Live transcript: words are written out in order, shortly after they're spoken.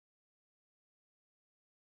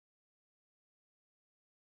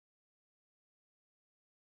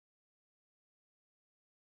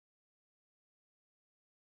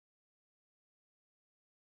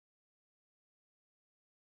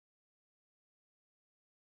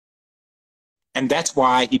And that's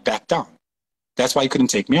why he backed down. That's why he couldn't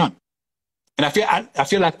take me on. And I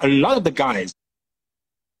feel like a lot of the guys,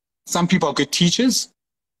 some people are good teachers,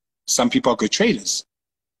 some people are good traders.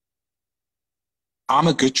 I'm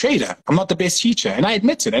a good trader. I'm not the best teacher, and I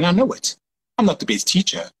admit it, and I know it. I'm not the best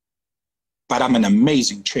teacher, but I'm an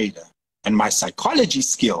amazing trader, and my psychology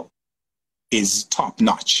skill is top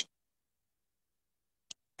notch.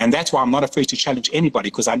 And that's why I'm not afraid to challenge anybody,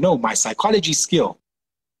 because I know my psychology skill,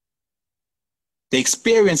 the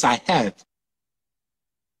experience I have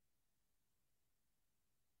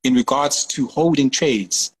in regards to holding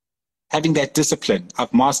trades, having that discipline,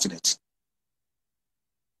 I've mastered it.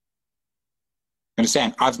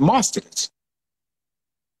 Understand? I've mastered it.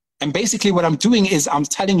 And basically what I'm doing is I'm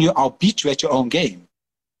telling you, I'll beat you at your own game.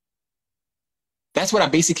 That's what I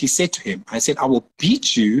basically said to him. I said, I will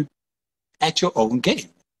beat you at your own game.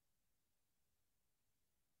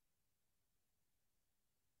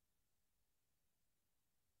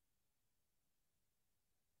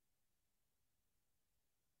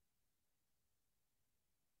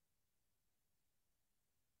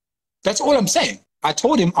 That's all I'm saying. I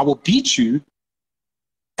told him, I will beat you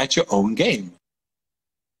at your own game.